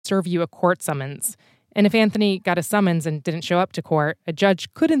serve you a court summons. And if Anthony got a summons and didn't show up to court, a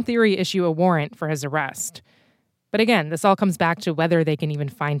judge could in theory issue a warrant for his arrest. But again, this all comes back to whether they can even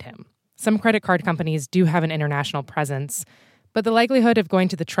find him. Some credit card companies do have an international presence, but the likelihood of going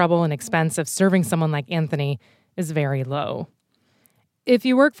to the trouble and expense of serving someone like Anthony is very low. If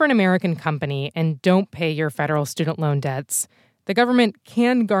you work for an American company and don't pay your federal student loan debts, the government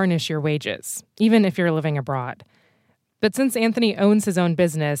can garnish your wages, even if you're living abroad. But since Anthony owns his own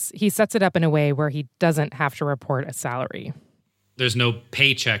business, he sets it up in a way where he doesn't have to report a salary. There's no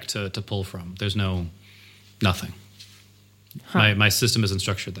paycheck to pull from. There's nothing. My system isn't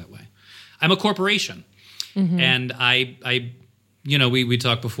structured that way. I'm a corporation. Mm-hmm. And we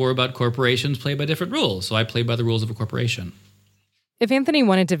talked before about corporations play by different rules. So I play by the rules of a corporation. If Anthony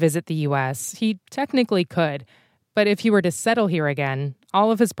wanted to visit the U.S., he technically could. But if he were to settle here again,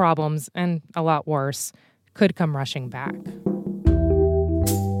 all of his problems, and a lot worse, could come rushing back.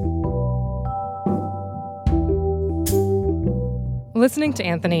 Listening to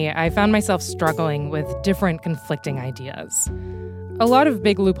Anthony, I found myself struggling with different conflicting ideas. A lot of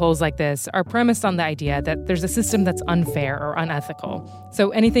big loopholes like this are premised on the idea that there's a system that's unfair or unethical, so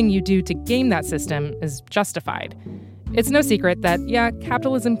anything you do to game that system is justified. It's no secret that,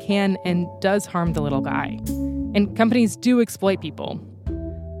 capitalism can and does harm the little guy, and companies do exploit people.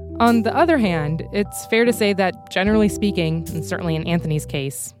 On the other hand, it's fair to say that, generally speaking, and certainly in Anthony's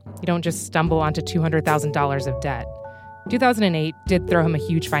case, you don't just stumble onto $200,000 of debt. 2008 did throw him a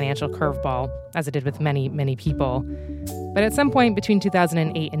huge financial curveball, as it did with many, many people. But at some point between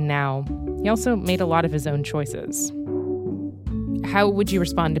 2008 and now, he also made a lot of his own choices. How would you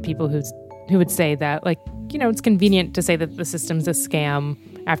respond to people who would say that, it's convenient to say that the system's a scam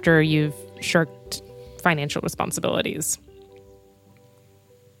after you've shirked financial responsibilities?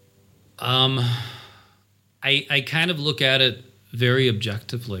 I kind of look at it very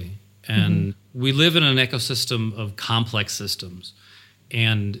objectively. And we live in an ecosystem of complex systems.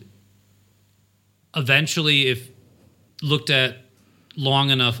 And eventually, if looked at long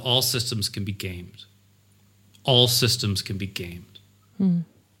enough, all systems can be gamed. All systems can be gamed.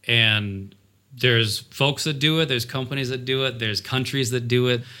 And there's folks that do it. There's companies that do it. There's countries that do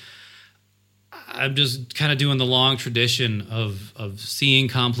it. I'm just kind of doing the long tradition of seeing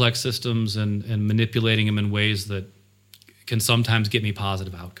complex systems and manipulating them in ways that can sometimes get me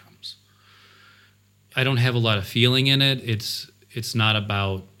positive outcomes. I don't have a lot of feeling in it. It's not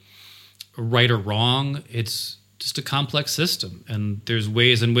about right or wrong. It's just a complex system, and there's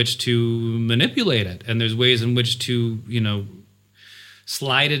ways in which to manipulate it, and there's ways in which to,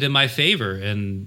 slide it in my favor. And